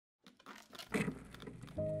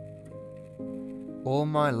All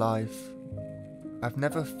my life, I've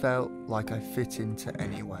never felt like I fit into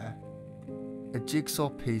anywhere. A jigsaw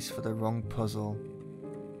piece for the wrong puzzle,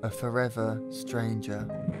 a forever stranger.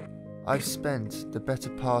 I've spent the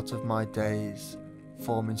better part of my days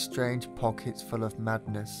forming strange pockets full of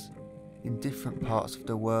madness in different parts of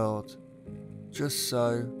the world, just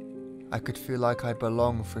so I could feel like I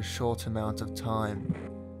belong for a short amount of time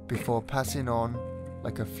before passing on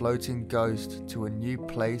like a floating ghost to a new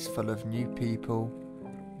place full of new people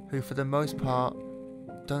who for the most part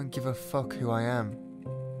don't give a fuck who I am.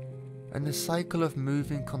 And the cycle of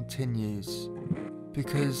moving continues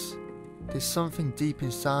because there's something deep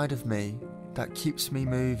inside of me that keeps me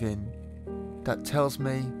moving, that tells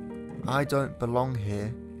me I don't belong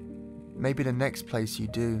here. Maybe the next place you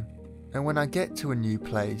do. And when I get to a new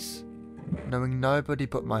place, knowing nobody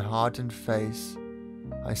but my hardened face,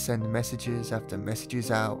 I send messages after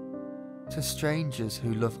messages out to strangers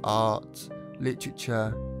who love art,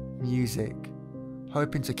 literature, music,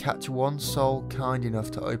 hoping to catch one soul kind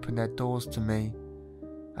enough to open their doors to me.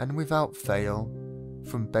 And without fail,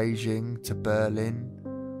 from Beijing to Berlin,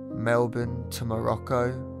 Melbourne to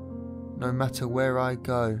Morocco, no matter where I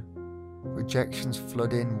go, rejections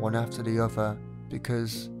flood in one after the other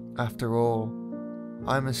because, after all,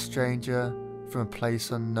 I'm a stranger from a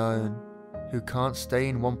place unknown who can't stay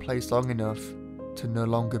in one place long enough to no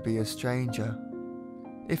longer be a stranger.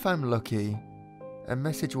 If I'm lucky, a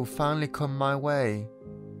message will finally come my way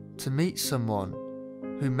to meet someone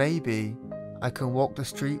who maybe I can walk the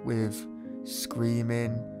street with,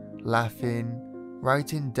 screaming, laughing,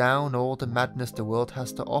 writing down all the madness the world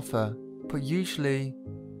has to offer. But usually,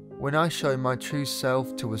 when I show my true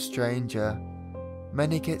self to a stranger,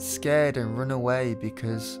 many get scared and run away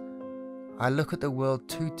because I look at the world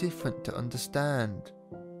too different to understand,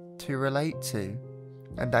 to relate to,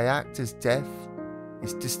 and I act as death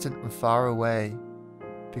is distant and far away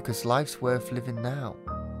because life's worth living now.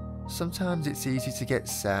 Sometimes it's easy to get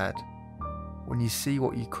sad when you see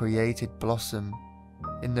what you created blossom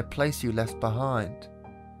in the place you left behind,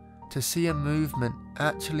 to see a movement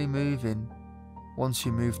actually moving once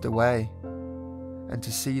you moved away, and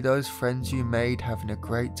to see those friends you made having a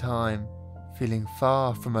great time, feeling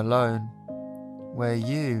far from alone, where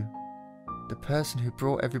you, the person who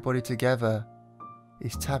brought everybody together,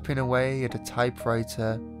 is tapping away at a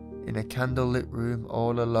typewriter in a candlelit room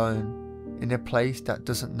all alone, in a place that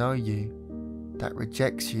doesn't know you, that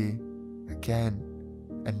rejects you again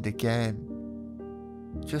and again,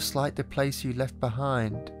 just like the place you left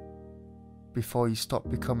behind before you stopped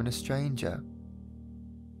becoming a stranger,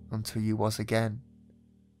 until you was again.